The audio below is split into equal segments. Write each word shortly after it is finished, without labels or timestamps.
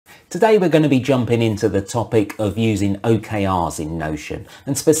Today we're going to be jumping into the topic of using OKRs in Notion,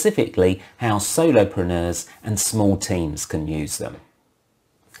 and specifically how solopreneurs and small teams can use them.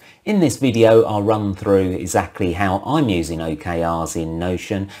 In this video I'll run through exactly how I'm using OKRs in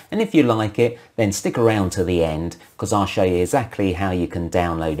Notion, and if you like it then stick around to the end because I'll show you exactly how you can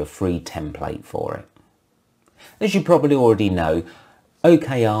download a free template for it. As you probably already know,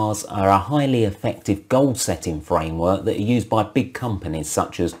 OKRs are a highly effective goal setting framework that are used by big companies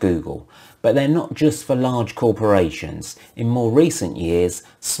such as Google, but they're not just for large corporations. In more recent years,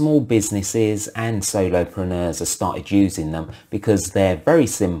 small businesses and solopreneurs have started using them because they're very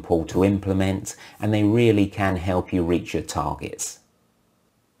simple to implement and they really can help you reach your targets.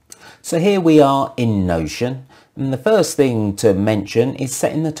 So here we are in Notion, and the first thing to mention is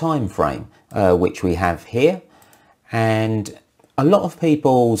setting the time frame, which we have here. And a lot of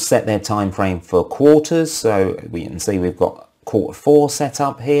people set their time frame for quarters, so we can see we've got Q4 set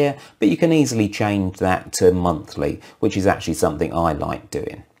up here, but you can easily change that to monthly, which is actually something I like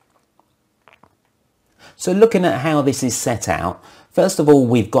doing. So looking at how this is set out, first of all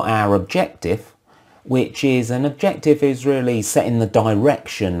we've got our objective, which is an objective is really setting the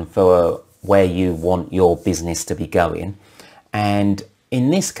direction for where you want your business to be going, and in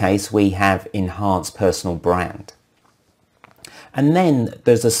this case we have enhanced personal brand. And then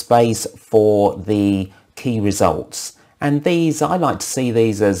there's a space for the key results. And these, I like to see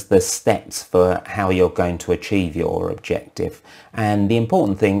these as the steps for how you're going to achieve your objective. And the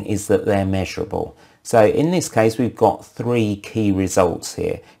important thing is that they're measurable. So in this case, we've got 3 key results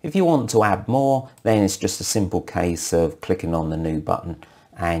here. If you want to add more, then it's just a simple case of clicking on the new button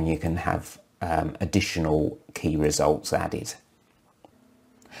and you can have additional key results added.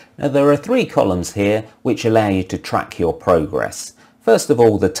 Now there are 3 columns here which allow you to track your progress. First of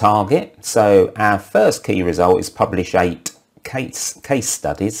all, the target. So our first key result is publish 8 case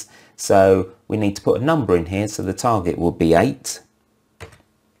studies. So we need to put a number in here, so the target will be 8.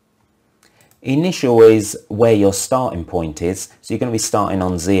 Initial is where your starting point is, so you're going to be starting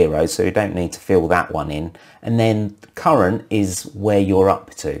on 0, so you don't need to fill that one in. And then current is where you're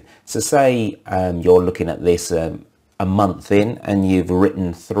up to. So say you're looking at this a month in and you've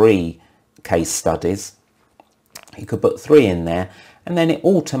written 3 case studies, you could put 3 in there, and then it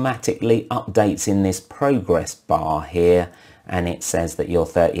automatically updates in this progress bar here, and it says that you're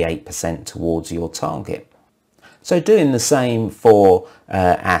 38% towards your target. So doing the same for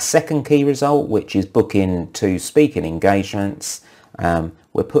our second key result, which is booking 2 speaking engagements,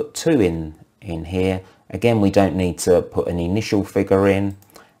 we'll put 2 in here. Again, we don't need to put an initial figure in,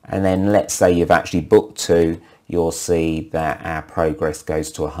 and then let's say you've actually booked 2, you'll see that our progress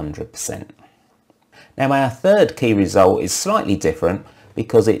goes to 100%. Now our third key result is slightly different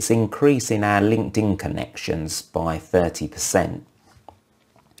because it's increasing our LinkedIn connections by 30%.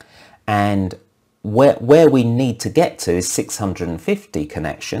 And where we need to get to is 650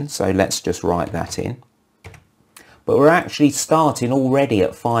 connections, so let's just write that in. But we're actually starting already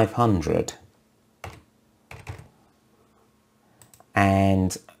at 500.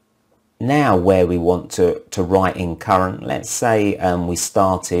 And now where we want to write in current, let's say we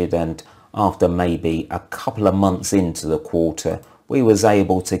started and after maybe a couple of months into the quarter, we was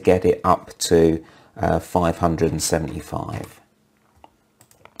able to get it up to 575.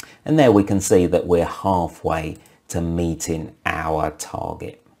 And there we can see that we're halfway to meeting our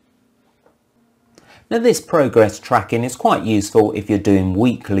target. Now this progress tracking is quite useful if you're doing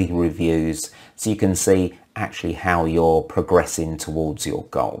weekly reviews, so you can see actually how you're progressing towards your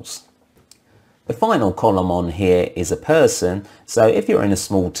goals. The final column on here is a person, so if you're in a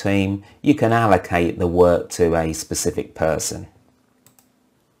small team, you can allocate the work to a specific person.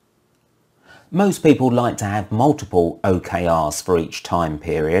 Most people like to have multiple OKRs for each time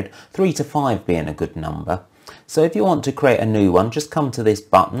period, 3 to 5 being a good number. So if you want to create a new one, just come to this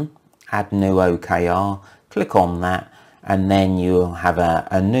button, add new OKR, click on that, and then you'll have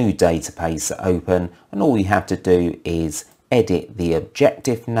a new database open, and all you have to do is edit the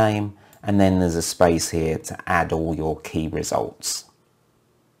objective name, and then there's a space here to add all your key results.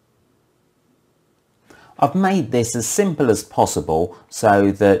 I've made this as simple as possible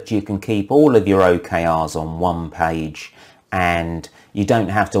so that you can keep all of your OKRs on one page and you don't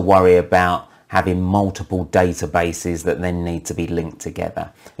have to worry about having multiple databases that then need to be linked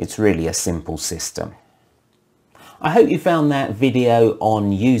together. It's really a simple system. I hope you found that video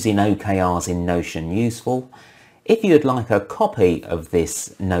on using OKRs in Notion useful. If you'd like a copy of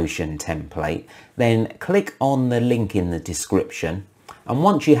this Notion template, then click on the link in the description, and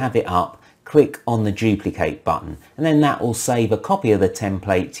once you have it up, click on the duplicate button, and then that will save a copy of the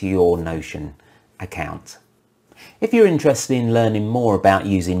template to your Notion account. If you're interested in learning more about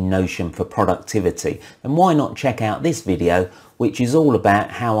using Notion for productivity, then why not check out this video, which is all about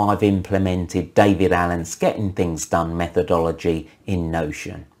how I've implemented David Allen's Getting Things Done methodology in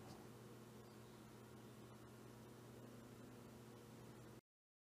Notion.